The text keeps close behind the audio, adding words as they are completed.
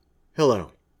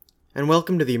Hello, and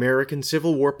welcome to the American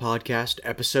Civil War Podcast,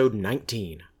 Episode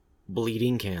 19,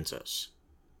 Bleeding Kansas,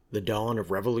 The Dawn of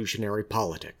Revolutionary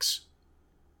Politics.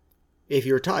 If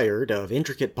you're tired of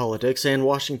intricate politics and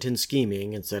Washington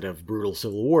scheming instead of brutal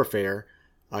civil warfare,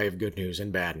 I have good news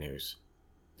and bad news.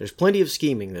 There's plenty of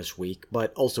scheming this week,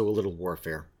 but also a little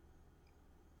warfare.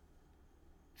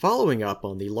 Following up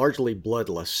on the largely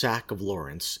bloodless sack of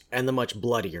Lawrence and the much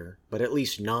bloodier, but at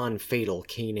least non-fatal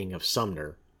caning of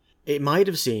Sumner, it might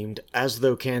have seemed as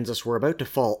though Kansas were about to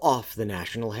fall off the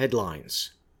national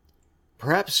headlines.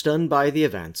 Perhaps stunned by the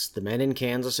events, the men in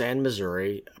Kansas and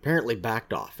Missouri apparently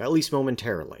backed off, at least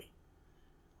momentarily.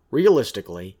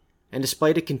 Realistically, and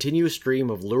despite a continuous stream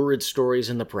of lurid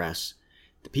stories in the press,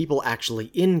 the people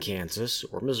actually in Kansas,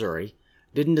 or Missouri,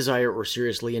 didn't desire or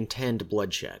seriously intend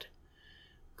bloodshed.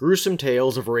 Gruesome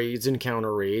tales of raids and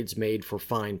counter-raids made for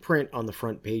fine print on the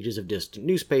front pages of distant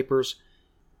newspapers,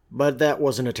 but that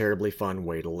wasn't a terribly fun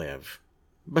way to live.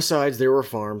 Besides, there were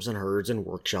farms and herds and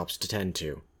workshops to tend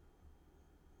to.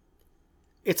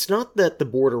 It's not that the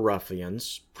border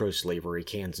ruffians, pro-slavery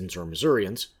Kansans or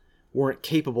Missourians, weren't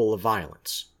capable of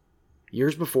violence.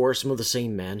 Years before, some of the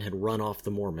same men had run off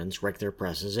the Mormons, wrecked their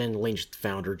presses, and lynched the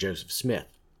founder Joseph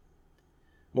Smith.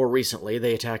 More recently,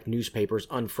 they attacked newspapers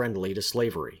unfriendly to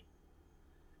slavery.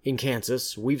 In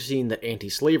Kansas, we've seen that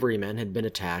anti-slavery men had been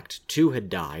attacked, 2 had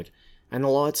died, and the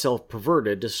law itself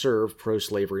perverted to serve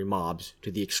pro-slavery mobs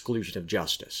to the exclusion of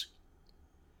justice.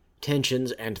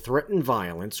 Tensions and threatened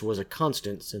violence was a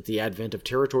constant since the advent of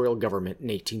territorial government in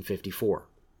 1854.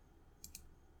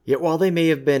 Yet while they may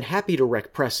have been happy to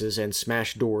wreck presses and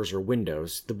smash doors or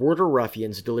windows, the border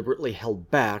ruffians deliberately held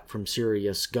back from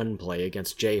serious gunplay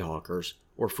against Jayhawkers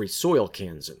or Free Soil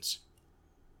Kansans.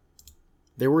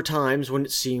 There were times when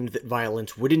it seemed that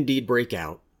violence would indeed break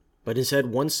out, but instead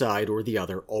one side or the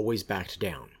other always backed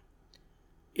down.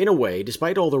 In a way,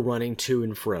 despite all the running to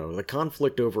and fro, the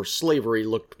conflict over slavery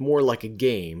looked more like a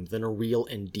game than a real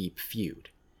and deep feud.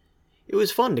 It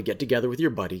was fun to get together with your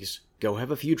buddies, go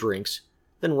have a few drinks,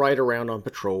 then ride around on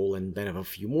patrol and then have a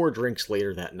few more drinks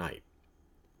later that night.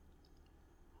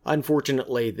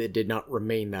 Unfortunately, it did not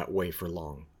remain that way for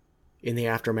long. In the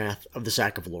aftermath of the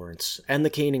sack of Lawrence and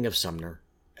the caning of Sumner,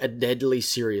 a deadly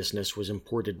seriousness was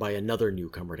imported by another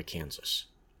newcomer to Kansas,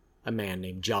 a man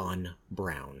named John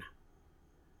Brown.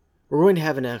 We're going to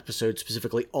have an episode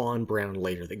specifically on Brown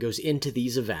later that goes into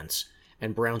these events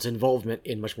and Brown's involvement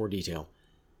in much more detail,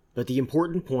 but the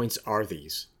important points are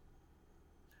these.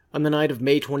 On the night of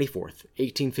May 24th,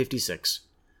 1856,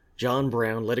 John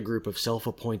Brown led a group of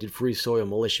self-appointed Free Soil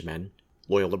militiamen,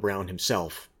 loyal to Brown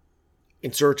himself,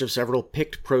 in search of several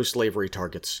picked pro-slavery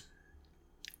targets.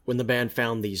 When the band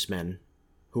found these men,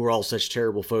 who were all such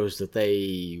terrible foes that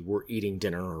they were eating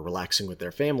dinner or relaxing with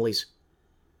their families,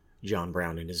 John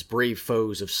Brown and his brave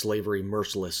foes of slavery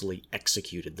mercilessly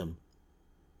executed them.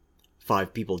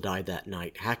 5 people died that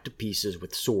night, hacked to pieces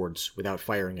with swords without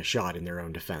firing a shot in their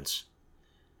own defense.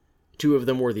 2 of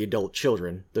them were the adult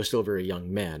children, though still very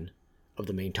young men, of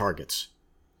the main targets.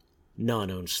 None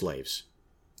owned slaves.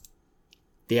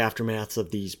 The aftermath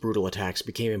of these brutal attacks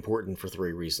became important for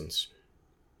 3 reasons.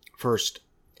 First,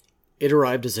 it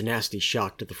arrived as a nasty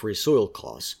shock to the Free Soil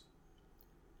cause.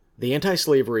 The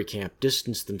anti-slavery camp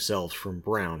distanced themselves from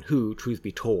Brown, who, truth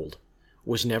be told,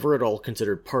 was never at all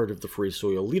considered part of the Free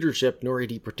Soil leadership, nor had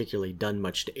he particularly done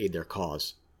much to aid their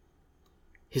cause.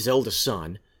 His eldest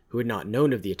son, who had not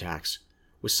known of the attacks,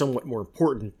 was somewhat more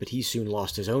important, but he soon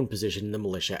lost his own position in the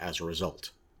militia as a result.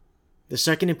 The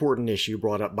second important issue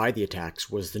brought up by the attacks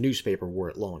was the newspaper war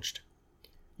it launched.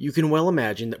 You can well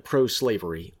imagine that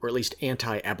pro-slavery, or at least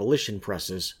anti-abolition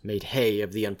presses, made hay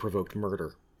of the unprovoked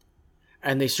murder.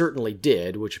 And they certainly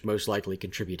did, which most likely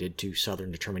contributed to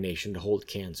Southern determination to hold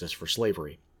Kansas for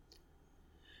slavery.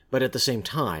 But at the same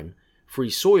time,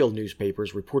 Free Soil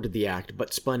newspapers reported the act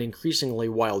but spun increasingly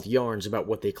wild yarns about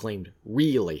what they claimed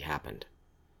really happened.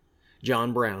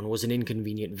 John Brown was an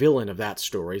inconvenient villain of that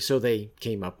story, so they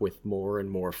came up with more and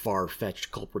more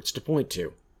far-fetched culprits to point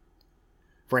to.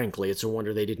 Frankly, it's a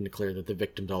wonder they didn't declare that the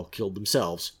victims all killed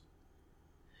themselves.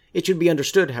 It should be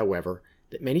understood, however,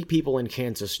 that many people in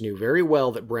Kansas knew very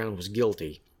well that Brown was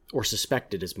guilty, or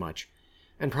suspected as much,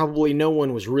 and probably no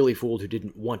one was really fooled who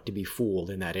didn't want to be fooled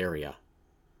in that area.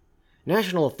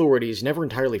 National authorities never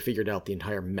entirely figured out the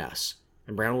entire mess,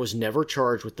 and Brown was never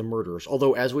charged with the murders,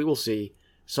 although, as we will see,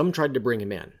 some tried to bring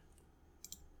him in.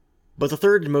 But the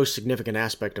third and most significant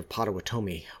aspect of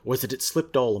Potawatomi was that it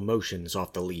slipped all emotions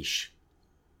off the leash.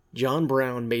 John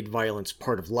Brown made violence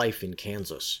part of life in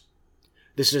Kansas.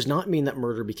 This does not mean that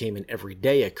murder became an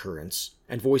everyday occurrence,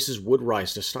 and voices would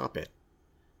rise to stop it.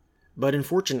 But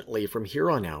unfortunately, from here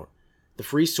on out, the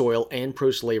Free Soil and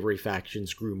pro-slavery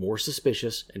factions grew more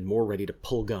suspicious and more ready to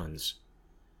pull guns.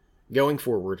 Going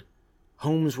forward,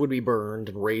 homes would be burned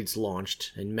and raids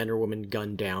launched, and men or women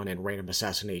gunned down in random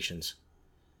assassinations.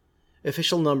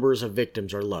 Official numbers of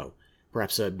victims are low,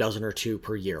 perhaps a dozen or two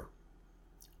per year.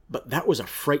 But that was a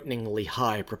frighteningly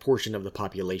high proportion of the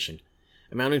population,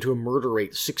 amounting to a murder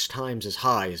rate 6 times as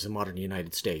high as the modern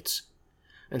United States,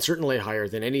 and certainly higher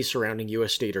than any surrounding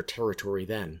U.S. state or territory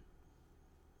then.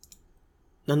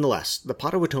 Nonetheless, the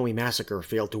Potawatomi massacre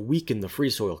failed to weaken the Free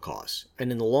Soil cause,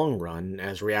 and in the long run,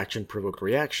 as reaction provoked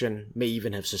reaction, may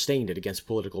even have sustained it against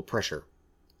political pressure.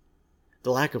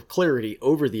 The lack of clarity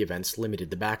over the events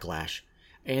limited the backlash,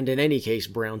 and in any case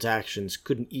Brown's actions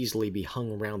couldn't easily be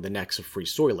hung around the necks of Free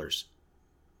Soilers.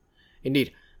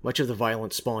 Indeed, much of the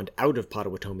violence spawned out of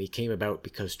Potawatomi came about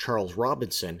because Charles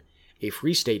Robinson, a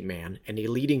Free State man and a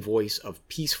leading voice of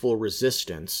peaceful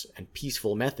resistance and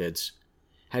peaceful methods,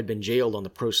 had been jailed on the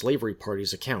pro-slavery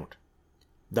party's account.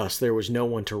 Thus, there was no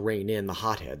one to rein in the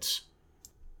hotheads.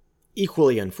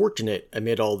 Equally unfortunate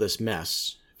amid all this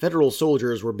mess, federal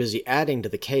soldiers were busy adding to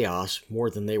the chaos more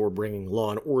than they were bringing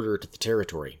law and order to the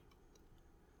territory.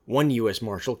 One U.S.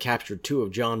 Marshal captured 2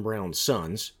 of John Brown's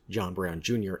sons, John Brown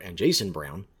Jr. and Jason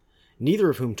Brown, neither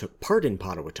of whom took part in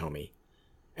Potawatomi,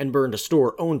 and burned a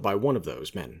store owned by one of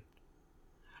those men.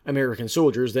 American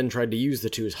soldiers then tried to use the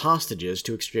 2 as hostages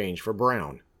to exchange for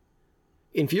Brown.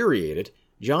 Infuriated,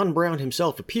 John Brown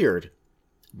himself appeared,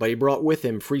 but he brought with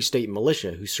him Free State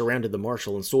militia who surrounded the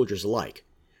marshal and soldiers alike,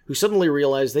 who suddenly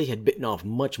realized they had bitten off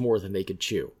much more than they could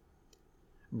chew.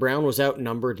 Brown was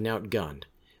outnumbered and outgunned,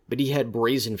 but he had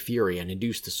brazen fury and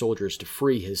induced the soldiers to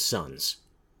free his sons.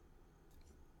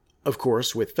 Of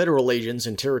course, with federal agents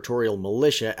and territorial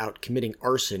militia out committing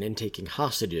arson and taking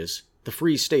hostages, the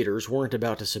Free Staters weren't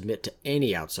about to submit to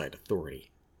any outside authority.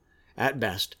 At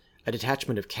best, a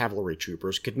detachment of cavalry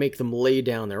troopers could make them lay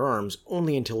down their arms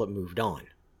only until it moved on.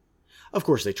 Of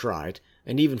course they tried,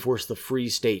 and even forced the Free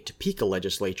State Topeka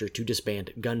legislature to disband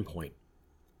at gunpoint.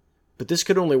 But this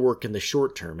could only work in the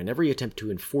short term, and every attempt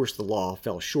to enforce the law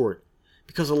fell short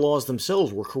because the laws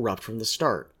themselves were corrupt from the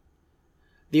start.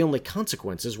 The only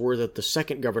consequences were that the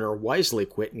second governor wisely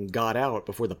quit and got out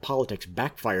before the politics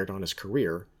backfired on his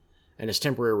career, and his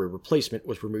temporary replacement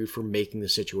was removed for making the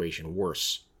situation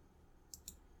worse.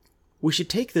 We should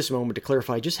take this moment to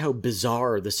clarify just how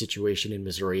bizarre the situation in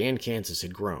Missouri and Kansas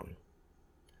had grown.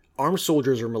 Armed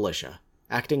soldiers or militia,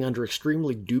 acting under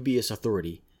extremely dubious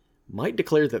authority, might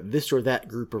declare that this or that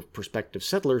group of prospective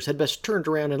settlers had best turned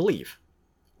around and leave.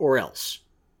 Or else.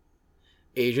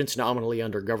 Agents nominally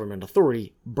under government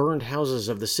authority burned houses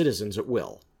of the citizens at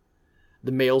will.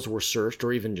 The mails were searched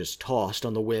or even just tossed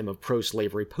on the whim of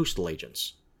pro-slavery postal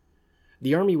agents.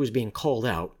 The army was being called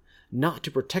out, not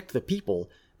to protect the people,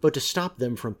 but to stop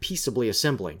them from peaceably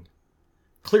assembling.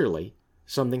 Clearly,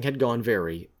 something had gone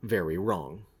very, very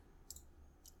wrong.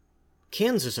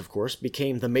 Kansas, of course,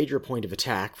 became the major point of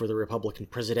attack for the Republican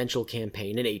presidential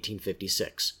campaign in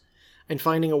 1856, and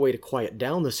finding a way to quiet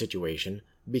down the situation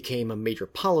became a major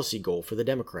policy goal for the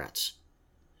Democrats.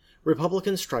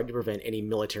 Republicans tried to prevent any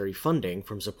military funding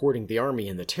from supporting the army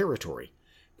in the territory,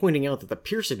 pointing out that the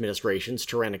Pierce administration's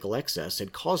tyrannical excess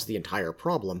had caused the entire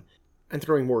problem, and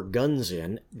throwing more guns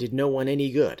in did no one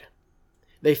any good.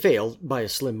 They failed by a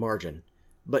slim margin,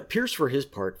 but Pierce for his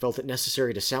part felt it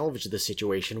necessary to salvage the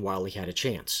situation while he had a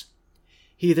chance.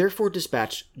 He therefore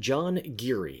dispatched John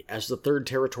Geary as the third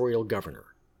territorial governor.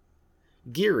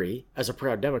 Geary, as a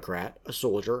proud Democrat, a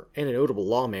soldier, and a notable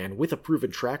lawman with a proven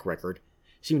track record,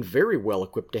 seemed very well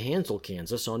equipped to handle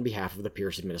Kansas on behalf of the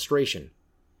Pierce administration.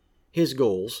 His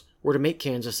goals were to make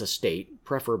Kansas a state,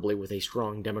 preferably with a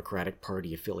strong Democratic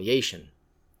Party affiliation.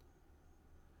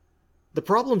 The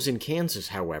problems in Kansas,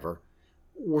 however,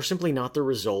 were simply not the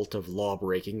result of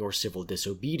law-breaking or civil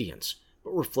disobedience,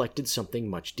 but reflected something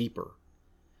much deeper.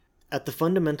 At the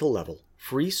fundamental level,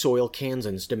 Free Soil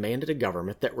Kansans demanded a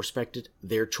government that respected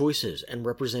their choices and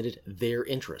represented their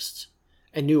interests,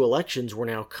 and new elections were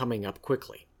now coming up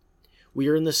quickly. We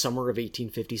are in the summer of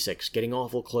 1856, getting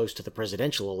awful close to the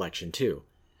presidential election too,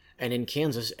 and in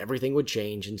Kansas everything would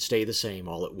change and stay the same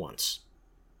all at once.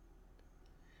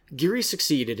 Geary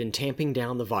succeeded in tamping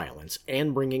down the violence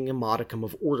and bringing a modicum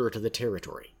of order to the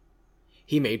territory.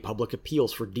 He made public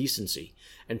appeals for decency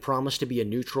and promised to be a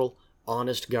neutral,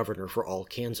 honest governor for all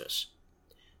Kansas.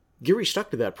 Geary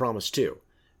stuck to that promise too,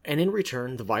 and in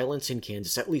return the violence in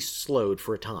Kansas at least slowed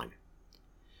for a time.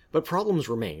 But problems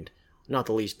remained, not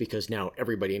the least because now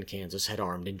everybody in Kansas had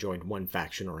armed and joined one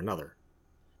faction or another.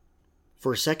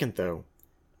 For a second, though,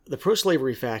 the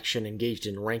pro-slavery faction engaged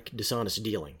in rank dishonest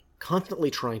dealing, constantly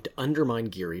trying to undermine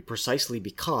Geary precisely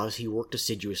because he worked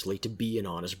assiduously to be an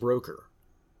honest broker.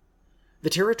 The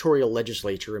territorial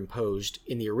legislature imposed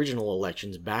in the original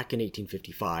elections back in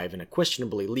 1855 in a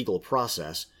questionably legal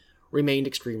process remained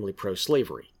extremely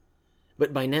pro-slavery.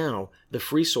 But by now, the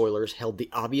Free Soilers held the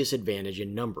obvious advantage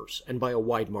in numbers, and by a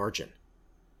wide margin.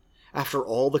 After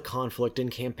all the conflict and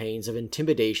campaigns of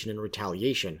intimidation and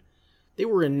retaliation, they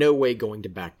were in no way going to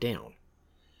back down.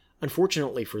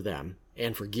 Unfortunately for them,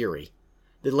 and for Geary,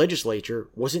 the legislature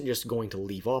wasn't just going to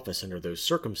leave office under those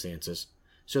circumstances,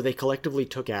 so they collectively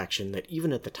took action that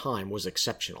even at the time was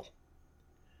exceptional.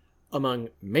 Among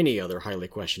many other highly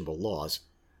questionable laws,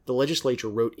 the legislature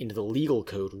wrote into the legal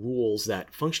code rules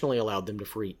that functionally allowed them to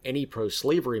free any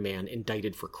pro-slavery man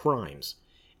indicted for crimes,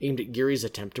 aimed at Geary's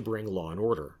attempt to bring law and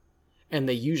order. And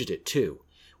they used it too,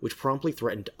 which promptly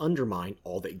threatened to undermine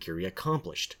all that Geary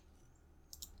accomplished.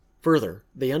 Further,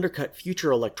 they undercut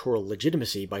future electoral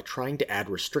legitimacy by trying to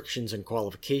add restrictions and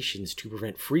qualifications to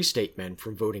prevent Free State men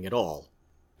from voting at all,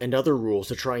 and other rules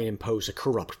to try and impose a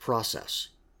corrupt process.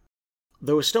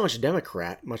 Though a staunch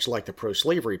Democrat, much like the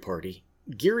pro-slavery party,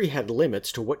 Geary had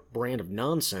limits to what brand of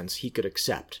nonsense he could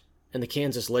accept, and the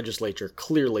Kansas legislature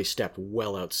clearly stepped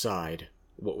well outside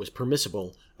what was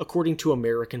permissible according to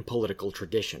American political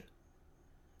tradition.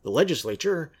 The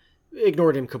legislature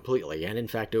ignored him completely and in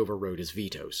fact overrode his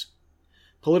vetoes.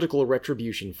 Political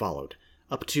retribution followed,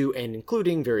 up to and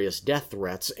including various death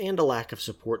threats and a lack of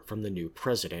support from the new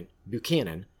president,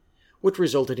 Buchanan, which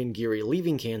resulted in Geary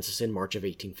leaving Kansas in March of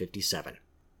 1857.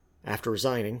 After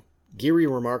resigning, Geary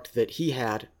remarked that he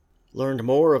had learned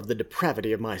more of the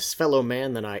depravity of my fellow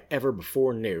man than I ever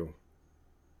before knew.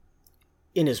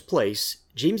 In his place,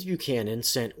 James Buchanan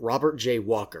sent Robert J.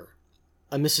 Walker,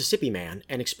 a Mississippi man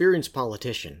and experienced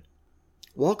politician.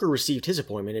 Walker received his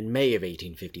appointment in May of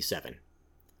 1857.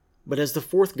 But as the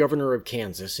fourth governor of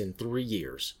Kansas in 3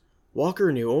 years,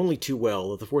 Walker knew only too well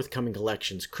that the forthcoming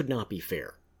elections could not be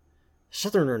fair.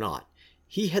 Southern or not,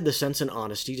 he had the sense and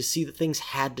honesty to see that things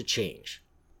had to change.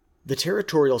 The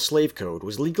territorial slave code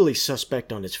was legally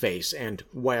suspect on its face and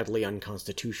wildly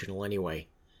unconstitutional anyway,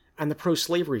 and the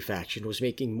pro-slavery faction was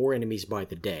making more enemies by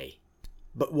the day.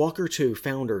 But Walker too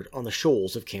foundered on the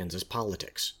shoals of Kansas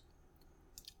politics.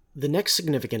 The next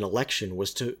significant election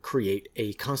was to create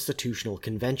a constitutional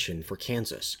convention for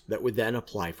Kansas that would then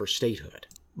apply for statehood.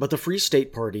 But the Free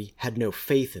State Party had no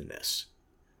faith in this.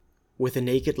 With a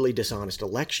nakedly dishonest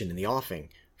election in the offing,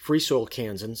 Free Soil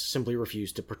Kansans simply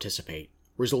refused to participate,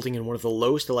 resulting in one of the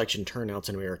lowest election turnouts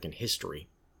in American history.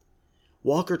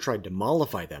 Walker tried to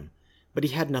mollify them, but he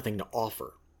had nothing to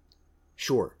offer.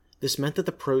 Sure, this meant that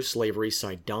the pro-slavery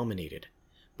side dominated,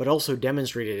 but also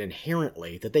demonstrated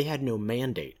inherently that they had no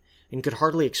mandate and could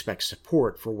hardly expect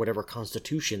support for whatever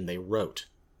constitution they wrote.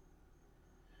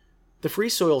 The Free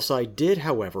Soil side did,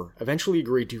 however, eventually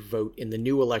agree to vote in the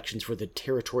new elections for the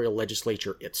territorial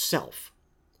legislature itself.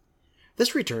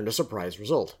 This returned a surprise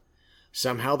result.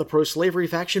 Somehow the pro-slavery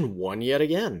faction won yet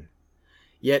again.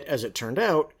 Yet, as it turned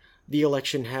out, the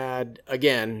election had,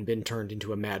 again, been turned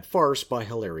into a mad farce by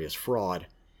hilarious fraud.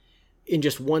 In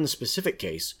just one specific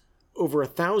case, over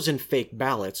 1,000 fake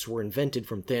ballots were invented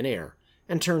from thin air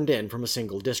and turned in from a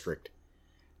single district.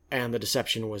 And the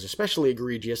deception was especially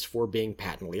egregious for being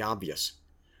patently obvious.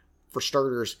 For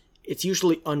starters, it's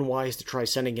usually unwise to try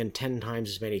sending in 10 times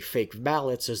as many fake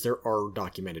ballots as there are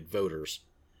documented voters.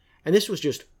 And this was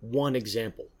just one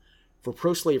example, for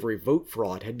pro-slavery vote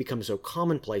fraud had become so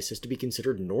commonplace as to be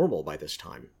considered normal by this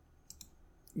time.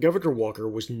 Governor Walker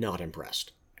was not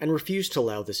impressed, and refused to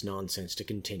allow this nonsense to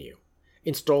continue,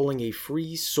 installing a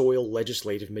Free Soil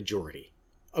legislative majority.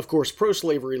 Of course,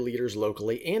 pro-slavery leaders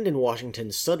locally and in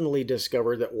Washington suddenly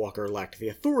discovered that Walker lacked the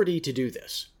authority to do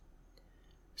this.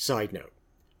 Side note,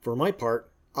 for my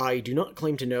part, I do not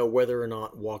claim to know whether or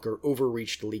not Walker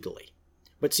overreached legally,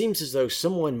 but seems as though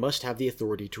someone must have the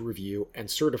authority to review and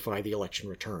certify the election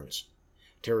returns.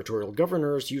 Territorial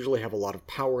governors usually have a lot of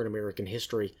power in American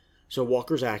history, so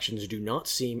Walker's actions do not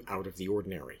seem out of the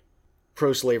ordinary.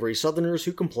 Pro-slavery Southerners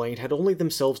who complained had only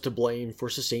themselves to blame for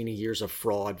sustaining years of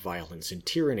fraud, violence, and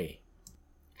tyranny.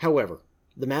 However,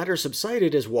 the matter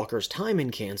subsided as Walker's time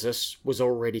in Kansas was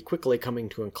already quickly coming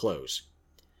to a close.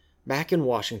 Back in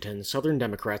Washington, Southern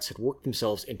Democrats had worked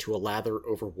themselves into a lather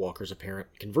over Walker's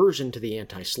apparent conversion to the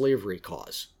anti-slavery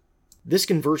cause. This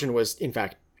conversion was, in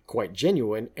fact, quite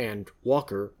genuine, and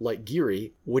Walker, like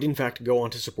Geary, would in fact go on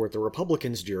to support the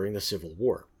Republicans during the Civil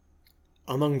War.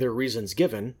 Among their reasons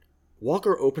given,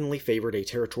 Walker openly favored a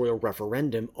territorial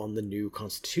referendum on the new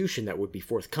Constitution that would be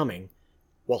forthcoming,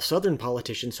 while Southern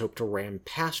politicians hoped to ram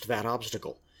past that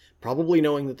obstacle probably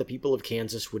knowing that the people of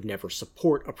Kansas would never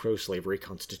support a pro-slavery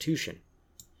constitution.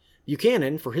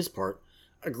 Buchanan, for his part,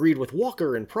 agreed with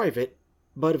Walker in private,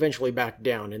 but eventually backed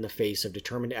down in the face of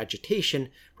determined agitation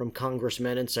from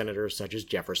congressmen and senators such as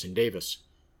Jefferson Davis.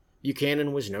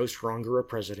 Buchanan was no stronger a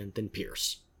president than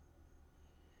Pierce.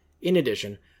 In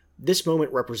addition, this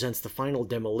moment represents the final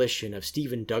demolition of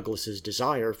Stephen Douglas's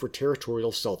desire for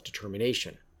territorial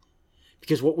self-determination,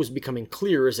 because what was becoming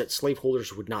clear is that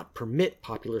slaveholders would not permit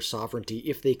popular sovereignty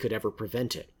if they could ever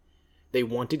prevent it. They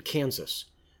wanted Kansas,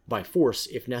 by force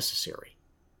if necessary.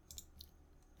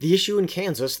 The issue in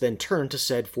Kansas then turned to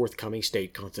said forthcoming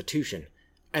state constitution,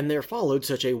 and there followed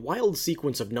such a wild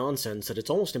sequence of nonsense that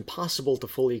it's almost impossible to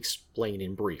fully explain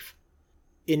in brief.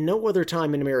 In no other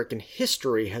time in American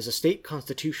history has a state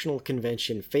constitutional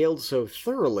convention failed so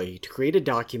thoroughly to create a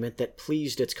document that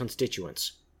pleased its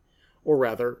constituents. Or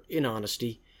rather, in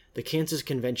honesty, the Kansas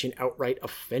Convention outright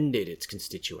offended its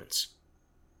constituents.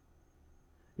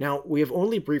 Now, we have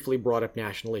only briefly brought up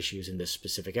national issues in this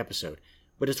specific episode,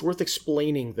 but it's worth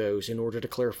explaining those in order to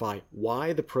clarify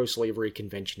why the pro-slavery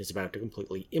convention is about to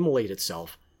completely immolate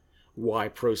itself, why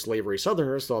pro-slavery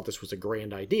Southerners thought this was a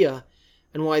grand idea,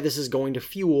 and why this is going to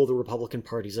fuel the Republican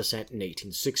Party's ascent in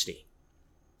 1860.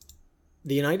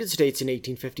 The United States in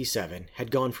 1857 had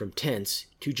gone from tense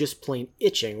to just plain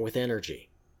itching with energy.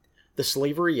 The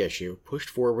slavery issue, pushed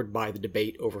forward by the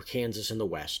debate over Kansas in the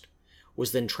West,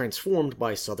 was then transformed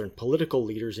by Southern political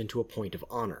leaders into a point of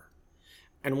honor.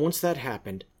 And once that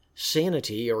happened,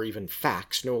 sanity or even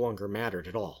facts no longer mattered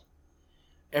at all.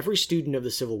 Every student of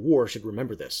the Civil War should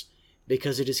remember this,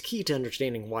 because it is key to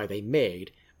understanding why they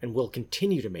made, and will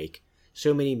continue to make,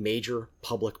 so many major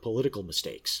public political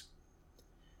mistakes.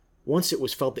 Once it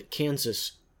was felt that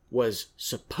Kansas was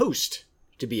supposed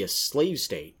to be a slave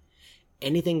state,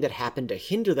 anything that happened to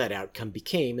hinder that outcome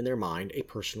became, in their mind, a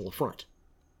personal affront.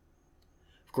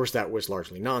 Of course, that was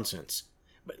largely nonsense,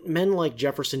 but men like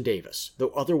Jefferson Davis,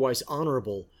 though otherwise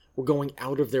honorable, were going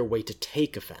out of their way to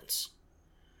take offense.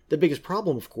 The biggest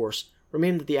problem, of course,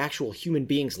 remained that the actual human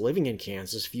beings living in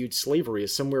Kansas viewed slavery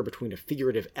as somewhere between a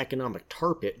figurative economic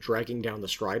tar pit dragging down the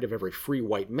stride of every free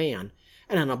white man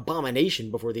and an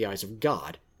abomination before the eyes of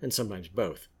God, and sometimes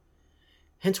both.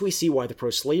 Hence we see why the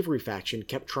pro-slavery faction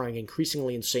kept trying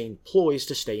increasingly insane ploys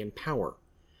to stay in power.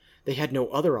 They had no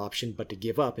other option but to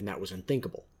give up, and that was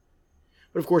unthinkable.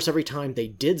 But of course, every time they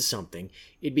did something,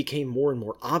 it became more and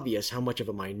more obvious how much of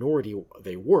a minority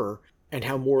they were, and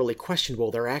how morally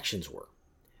questionable their actions were.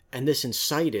 And this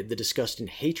incited the disgust and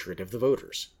hatred of the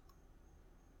voters.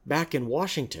 Back in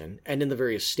Washington, and in the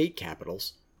various state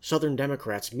capitals, Southern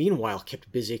Democrats meanwhile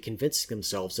kept busy convincing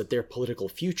themselves that their political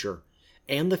future,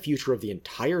 and the future of the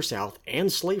entire South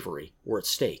and slavery, were at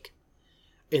stake.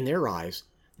 In their eyes,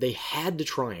 they had to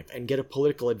triumph and get a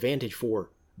political advantage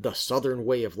for the Southern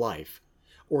way of life,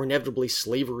 or inevitably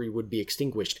slavery would be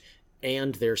extinguished,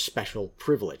 and their special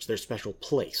privilege, their special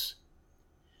place.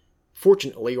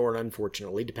 Fortunately, or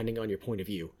unfortunately, depending on your point of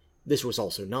view, this was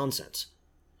also nonsense.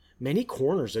 Many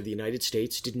corners of the United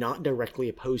States did not directly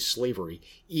oppose slavery,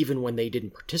 even when they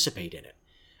didn't participate in it,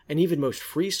 and even most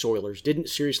free soilers didn't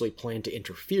seriously plan to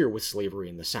interfere with slavery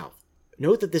in the South.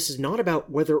 Note that this is not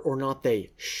about whether or not they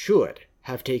should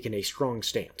have taken a strong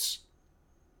stance.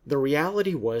 The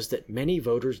reality was that many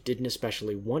voters didn't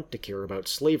especially want to care about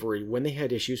slavery when they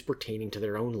had issues pertaining to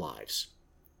their own lives.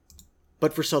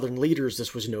 But for Southern leaders,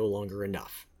 this was no longer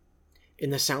enough.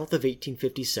 In the South of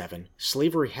 1857,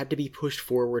 slavery had to be pushed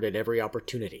forward at every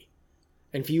opportunity,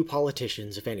 and few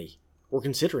politicians, if any, were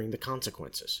considering the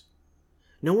consequences.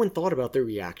 No one thought about the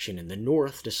reaction in the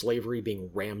North to slavery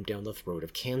being rammed down the throat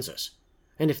of Kansas,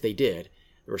 and if they did,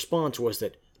 the response was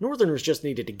that Northerners just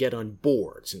needed to get on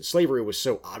board, since slavery was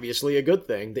so obviously a good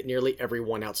thing that nearly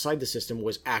everyone outside the system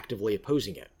was actively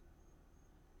opposing it.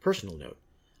 Personal note.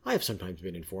 I have sometimes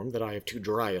been informed that I have too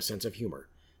dry a sense of humor,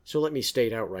 so let me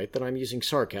state outright that I'm using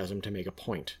sarcasm to make a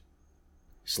point.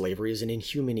 Slavery is an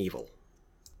inhuman evil.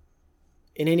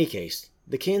 In any case,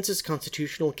 the Kansas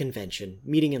Constitutional Convention,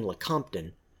 meeting in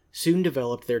Lecompton, soon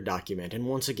developed their document and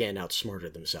once again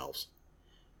outsmarted themselves.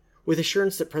 With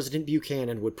assurance that President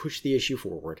Buchanan would push the issue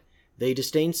forward, they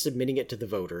disdained submitting it to the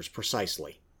voters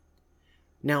precisely.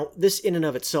 Now, this in and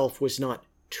of itself was not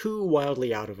too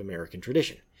wildly out of American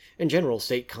tradition. In general,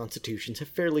 state constitutions have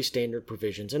fairly standard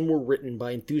provisions and were written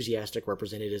by enthusiastic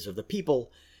representatives of the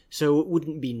people, so it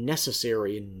wouldn't be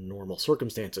necessary in normal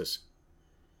circumstances.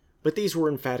 But these were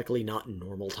emphatically not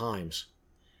normal times.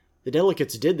 The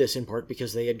delegates did this in part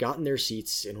because they had gotten their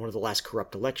seats in one of the last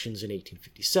corrupt elections in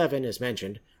 1857, as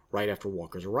mentioned, right after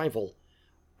Walker's arrival,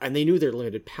 and they knew their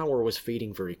limited power was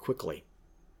fading very quickly.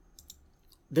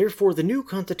 Therefore, the new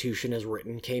Constitution as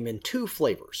written came in two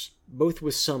flavors, both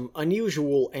with some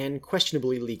unusual and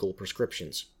questionably legal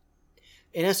prescriptions.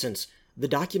 In essence, the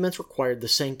documents required the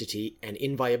sanctity and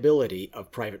inviolability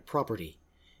of private property,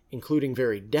 including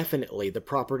very definitely the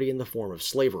property in the form of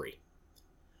slavery.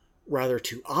 Rather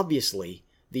too obviously,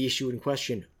 the issue in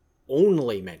question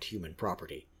only meant human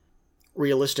property.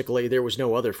 Realistically, there was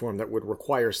no other form that would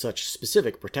require such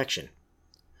specific protection.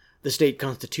 The state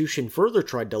constitution further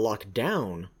tried to lock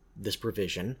down this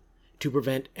provision to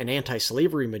prevent an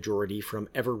anti-slavery majority from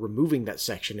ever removing that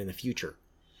section in the future,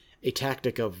 a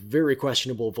tactic of very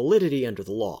questionable validity under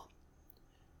the law.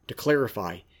 To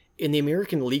clarify, in the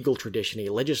American legal tradition, a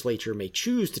legislature may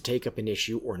choose to take up an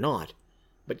issue or not,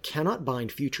 but cannot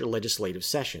bind future legislative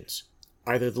sessions.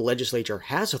 Either the legislature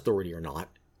has authority or not,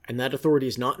 and that authority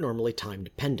is not normally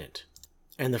time-dependent.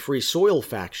 And the Free Soil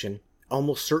faction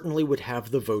almost certainly would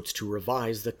have the votes to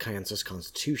revise the Kansas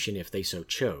Constitution if they so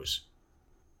chose.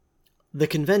 The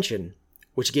convention,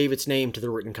 which gave its name to the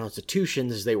written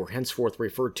constitutions as they were henceforth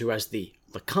referred to as the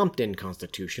Lecompton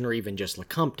Constitution, or even just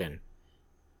Lecompton,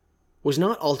 was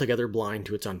not altogether blind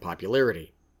to its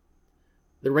unpopularity.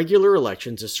 The regular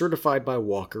elections as certified by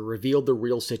Walker revealed the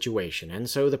real situation, and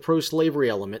so the pro-slavery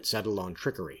element settled on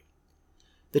trickery.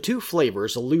 The two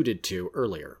flavors alluded to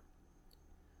earlier.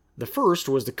 The first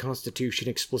was the Constitution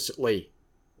explicitly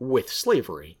with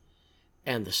slavery,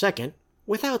 and the second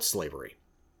without slavery.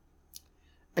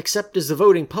 Except as the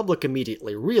voting public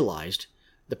immediately realized,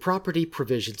 the property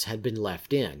provisions had been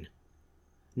left in.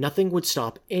 Nothing would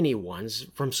stop anyone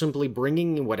from simply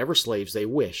bringing in whatever slaves they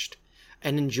wished,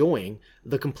 and enjoying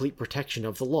the complete protection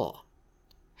of the law.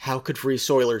 How could free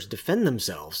soilers defend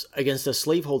themselves against a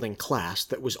slaveholding class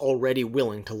that was already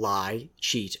willing to lie,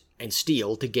 cheat, and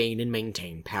steal to gain and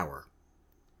maintain power?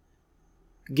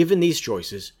 Given these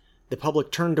choices, the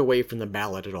public turned away from the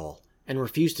ballot at all, and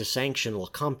refused to sanction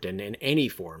Lecompton in any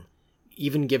form,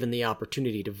 even given the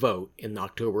opportunity to vote in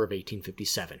October of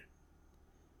 1857.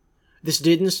 This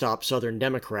didn't stop Southern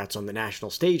Democrats on the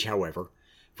national stage, however,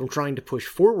 from trying to push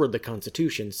forward the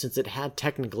Constitution since it had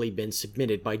technically been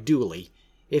submitted by duly,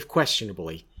 if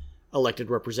questionably, elected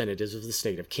representatives of the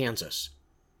state of Kansas.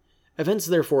 Events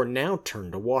therefore now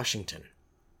turned to Washington.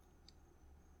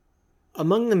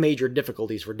 Among the major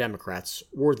difficulties for Democrats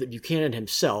were that Buchanan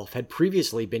himself had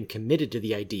previously been committed to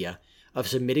the idea of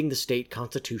submitting the state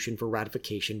constitution for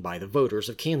ratification by the voters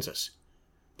of Kansas.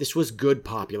 This was good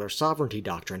popular sovereignty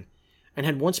doctrine, and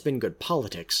had once been good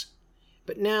politics,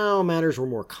 but now matters were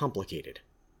more complicated.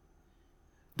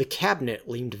 The cabinet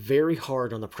leaned very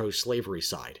hard on the pro-slavery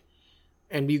side,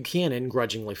 and Buchanan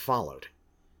grudgingly followed.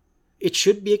 It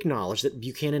should be acknowledged that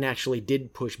Buchanan actually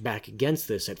did push back against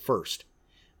this at first,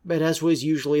 but as was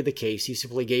usually the case, he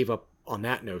simply gave up on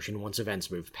that notion once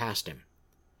events moved past him.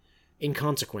 In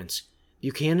consequence,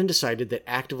 Buchanan decided that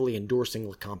actively endorsing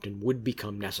Lecompton would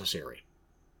become necessary.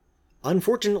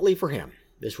 Unfortunately for him,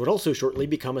 this would also shortly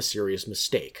become a serious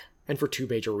mistake, and for two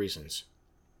major reasons.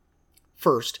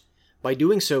 First, by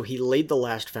doing so he laid the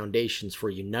last foundations for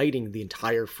uniting the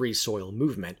entire Free Soil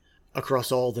movement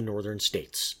across all the northern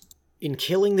states. In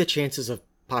killing the chances of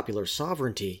popular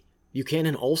sovereignty,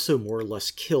 Buchanan also more or less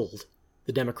killed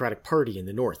the Democratic Party in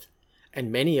the North,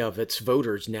 and many of its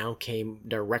voters now came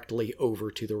directly over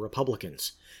to the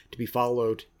Republicans, to be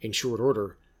followed in short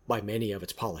order by many of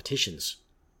its politicians.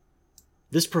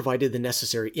 This provided the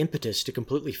necessary impetus to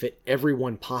completely fit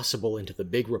everyone possible into the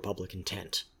big Republican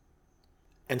tent.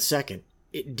 And second,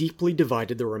 it deeply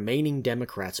divided the remaining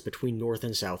Democrats between North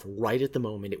and South right at the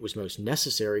moment it was most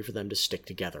necessary for them to stick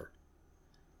together.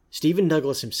 Stephen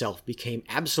Douglas himself became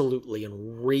absolutely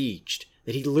enraged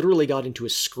that he literally got into a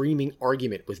screaming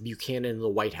argument with Buchanan in the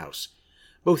White House,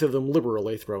 both of them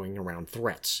liberally throwing around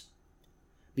threats.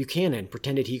 Buchanan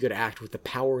pretended he could act with the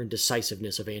power and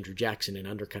decisiveness of Andrew Jackson in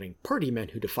undercutting party men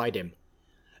who defied him.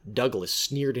 Douglas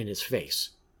sneered in his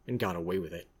face and got away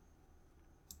with it.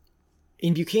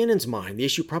 In Buchanan's mind, the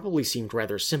issue probably seemed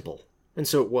rather simple, and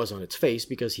so it was on its face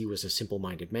because he was a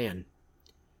simple-minded man.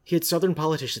 He had Southern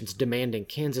politicians demanding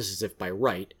Kansas as if by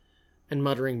right, and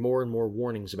muttering more and more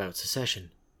warnings about secession.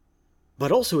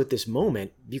 But also at this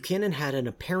moment, Buchanan had an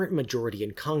apparent majority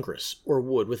in Congress, or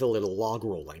would with a little log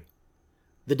rolling.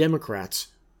 The Democrats,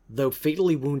 though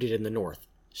fatally wounded in the North,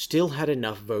 still had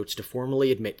enough votes to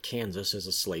formally admit Kansas as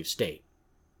a slave state.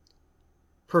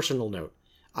 Personal note,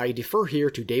 I defer here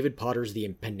to David Potter's The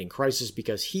Impending Crisis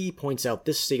because he points out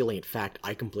this salient fact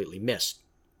I completely missed.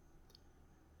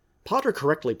 Potter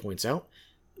correctly points out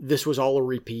this was all a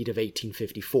repeat of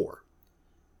 1854,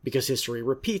 because history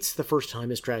repeats the first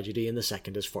time as tragedy and the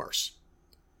second as farce.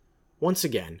 Once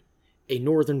again, a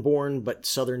northern-born but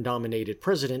southern-dominated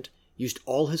president used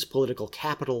all his political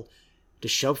capital to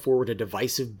shove forward a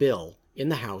divisive bill in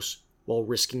the House while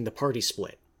risking the party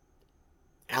split.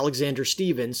 Alexander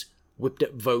Stephens whipped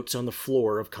up votes on the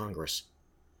floor of Congress.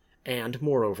 And,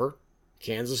 moreover,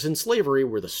 Kansas and slavery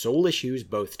were the sole issues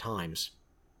both times.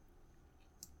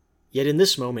 Yet in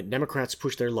this moment, Democrats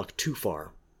pushed their luck too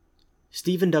far.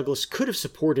 Stephen Douglas could have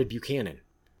supported Buchanan,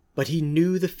 but he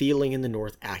knew the feeling in the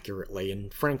North accurately,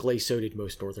 and frankly, so did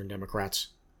most Northern Democrats.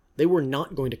 They were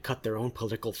not going to cut their own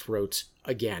political throats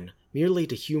again, merely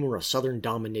to humor a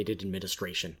Southern-dominated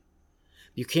administration.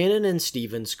 Buchanan and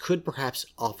Stephens could perhaps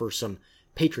offer some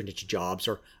patronage jobs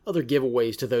or other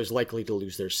giveaways to those likely to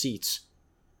lose their seats,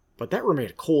 but that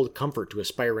remained a cold comfort to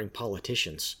aspiring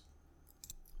politicians.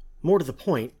 More to the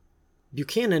point,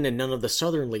 Buchanan and none of the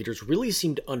Southern leaders really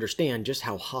seemed to understand just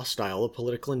how hostile the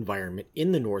political environment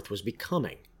in the North was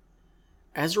becoming.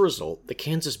 As a result, the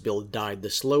Kansas bill died the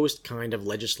slowest kind of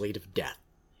legislative death,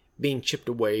 being chipped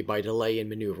away by delay and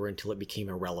maneuver until it became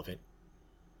irrelevant.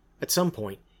 At some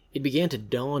point, it began to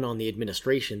dawn on the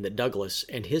administration that Douglas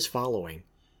and his following,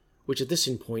 which at this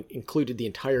point included the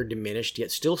entire diminished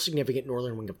yet still significant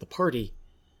northern wing of the party,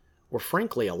 were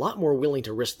frankly a lot more willing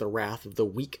to risk the wrath of the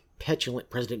weak, petulant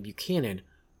President Buchanan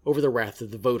over the wrath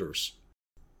of the voters.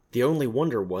 The only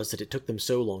wonder was that it took them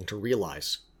so long to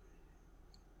realize.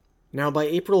 Now, by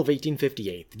April of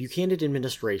 1858, the Buchanan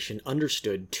administration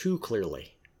understood too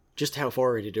clearly just how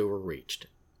far it had overreached,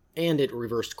 and it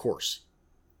reversed course.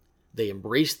 They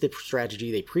embraced the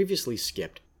strategy they previously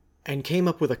skipped and came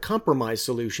up with a compromise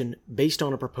solution based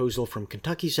on a proposal from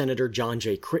Kentucky Senator John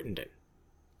J. Crittenden.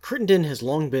 Crittenden has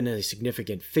long been a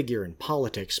significant figure in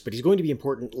politics, but he's going to be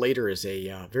important later as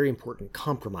a very important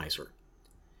compromiser.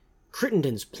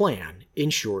 Crittenden's plan, in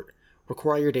short,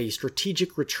 required a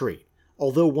strategic retreat,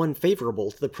 although one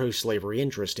favorable to the pro-slavery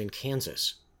interest in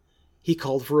Kansas. He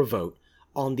called for a vote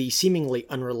on the seemingly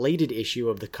unrelated issue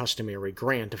of the customary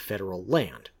grant of federal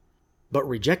land, but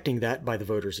rejecting that by the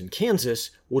voters in Kansas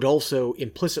would also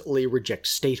implicitly reject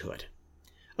statehood.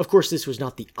 Of course, this was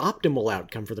not the optimal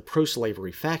outcome for the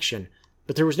pro-slavery faction,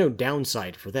 but there was no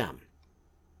downside for them.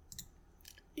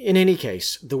 In any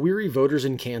case, the weary voters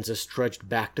in Kansas trudged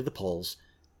back to the polls,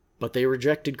 but they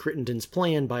rejected Crittenden's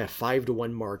plan by a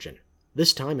 5-1 margin,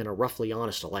 this time in a roughly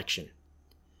honest election.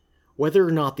 Whether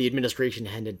or not the administration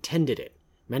had intended it,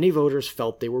 many voters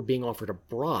felt they were being offered a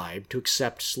bribe to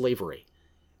accept slavery,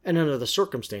 and under the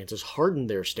circumstances hardened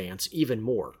their stance even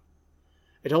more.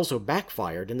 It also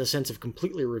backfired in the sense of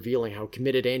completely revealing how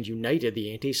committed and united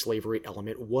the anti-slavery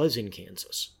element was in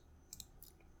Kansas.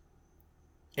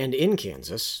 And in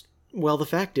Kansas, well, the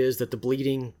fact is that the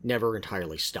bleeding never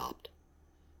entirely stopped.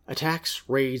 Attacks,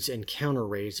 raids, and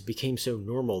counter-raids became so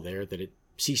normal there that it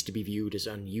ceased to be viewed as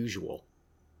unusual.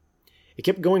 It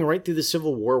kept going right through the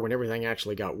Civil War when everything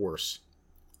actually got worse.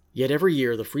 Yet every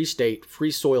year the Free State,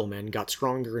 Free Soil men got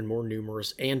stronger and more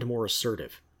numerous and more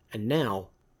assertive, and now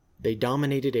they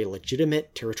dominated a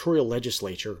legitimate territorial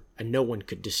legislature and no one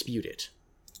could dispute it.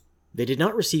 They did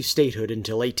not receive statehood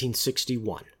until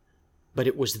 1861, but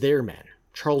it was their men,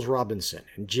 Charles Robinson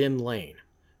and Jim Lane,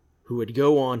 who would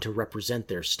go on to represent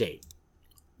their state.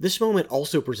 This moment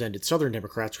also presented Southern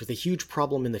Democrats with a huge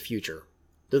problem in the future,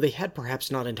 though they had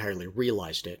perhaps not entirely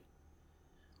realized it.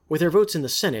 With their votes in the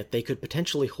Senate, they could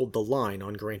potentially hold the line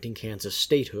on granting Kansas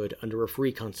statehood under a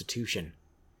free constitution.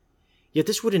 Yet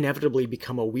this would inevitably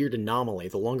become a weird anomaly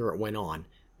the longer it went on,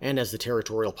 and as the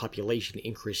territorial population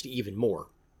increased even more.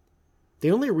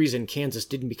 The only reason Kansas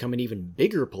didn't become an even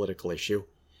bigger political issue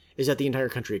is that the entire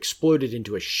country exploded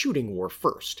into a shooting war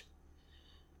first.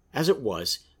 As it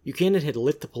was, Buchanan had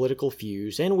lit the political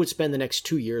fuse and would spend the next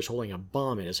 2 years holding a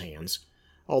bomb in his hands,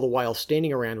 all the while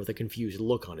standing around with a confused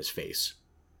look on his face.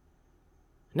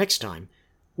 Next time,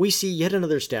 we see yet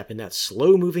another step in that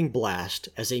slow-moving blast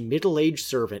as a middle-aged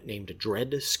servant named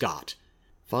Dred Scott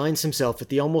finds himself at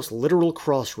the almost literal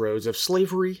crossroads of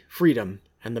slavery, freedom,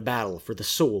 and the battle for the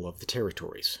soul of the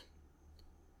territories.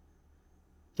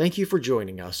 Thank you for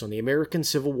joining us on the American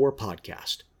Civil War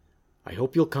podcast. I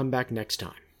hope you'll come back next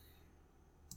time.